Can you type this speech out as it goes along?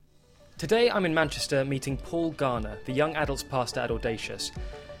Today I'm in Manchester meeting Paul Garner, the young adults pastor at Audacious,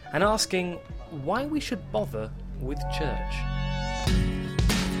 and asking why we should bother with church.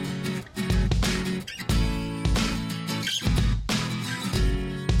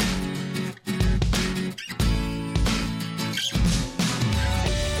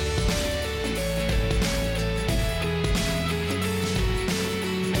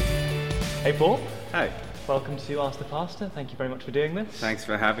 Hey Paul. Hey. Welcome to Ask the Pastor. Thank you very much for doing this. Thanks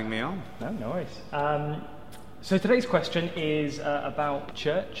for having me on. No worries. So today's question is about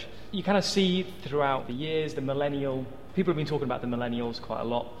church. You kind of see throughout the years people have been talking about the millennials quite a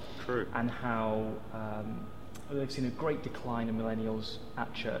lot. True. And how they've seen a great decline in millennials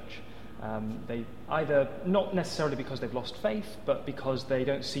at church. They either, not necessarily because they've lost faith, but because they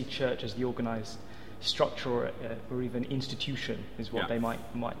don't see church as the organised structure or even institution is what they might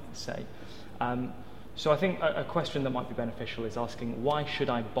say. So I think a question that might be beneficial is asking, why should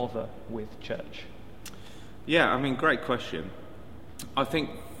I bother with church? Yeah, I mean, great question. I think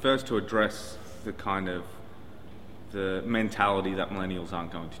first to address the mentality that millennials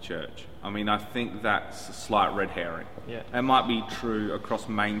aren't going to church. I mean, I think that's a slight red herring. Yeah. It might be true across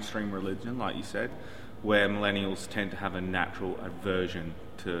mainstream religion, like you said, where millennials tend to have a natural aversion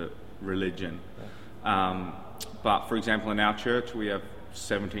to religion. Yeah. But for example, in our church, we have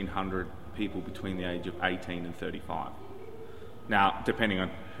 1,700 people between the age of 18 and 35. Now, depending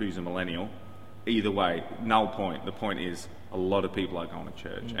on who's a millennial, either way, null point. The point is a lot of people are going to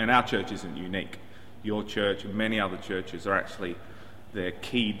church. Mm. And our church isn't unique. Your church and many other churches are actually, their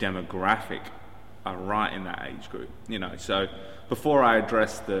key demographic are right in that age group. You know, so before I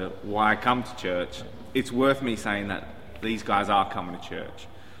address the why I come to church, it's worth me saying that these guys are coming to church.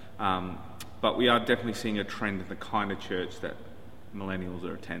 But we are definitely seeing a trend in the kind of church that millennials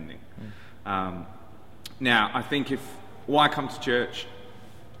are attending. Now, I think why come to church,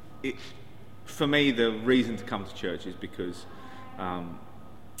 for me, the reason to come to church is because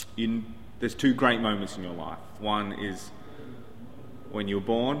there's two great moments in your life. One is when you were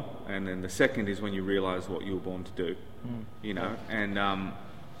born, and then the second is when you realise what you were born to do. You know,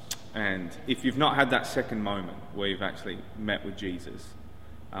 and if you've not had that second moment where you've actually met with Jesus,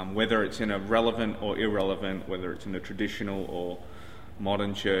 whether it's in a relevant or irrelevant, whether it's in a traditional or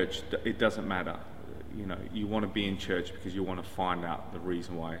modern church, it doesn't matter. You know, you want to be in church because you want to find out the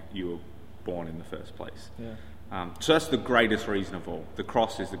reason why you were born in the first place. Yeah. So that's the greatest reason of all. The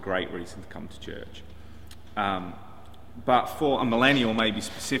cross is the great reason to come to church. But for a millennial, maybe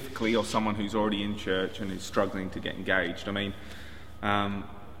specifically, or someone who's already in church and is struggling to get engaged, I mean,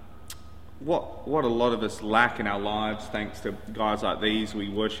 what a lot of us lack in our lives, thanks to guys like these, we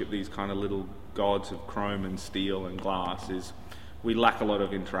worship these kind of little gods of chrome and steel and glass, is we lack a lot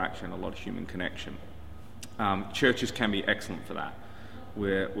of interaction, a lot of human connection. Churches can be excellent for that.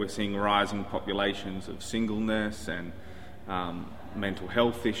 We're seeing rising populations of singleness and mental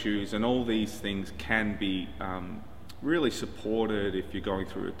health issues, and all these things can be really supported if you're going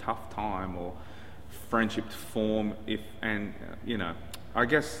through a tough time, or friendship to form. I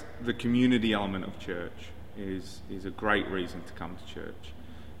guess the community element of church is a great reason to come to church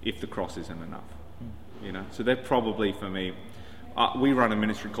if the cross isn't enough. You know, so they're probably, for me, we run a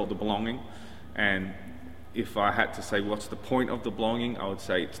ministry called The Belonging, and if I had to say what's the point of the belonging, I would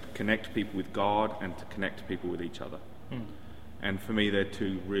say it's to connect people with God and to connect people with each other. And for me, they're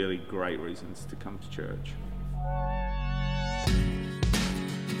two really great reasons to come to church.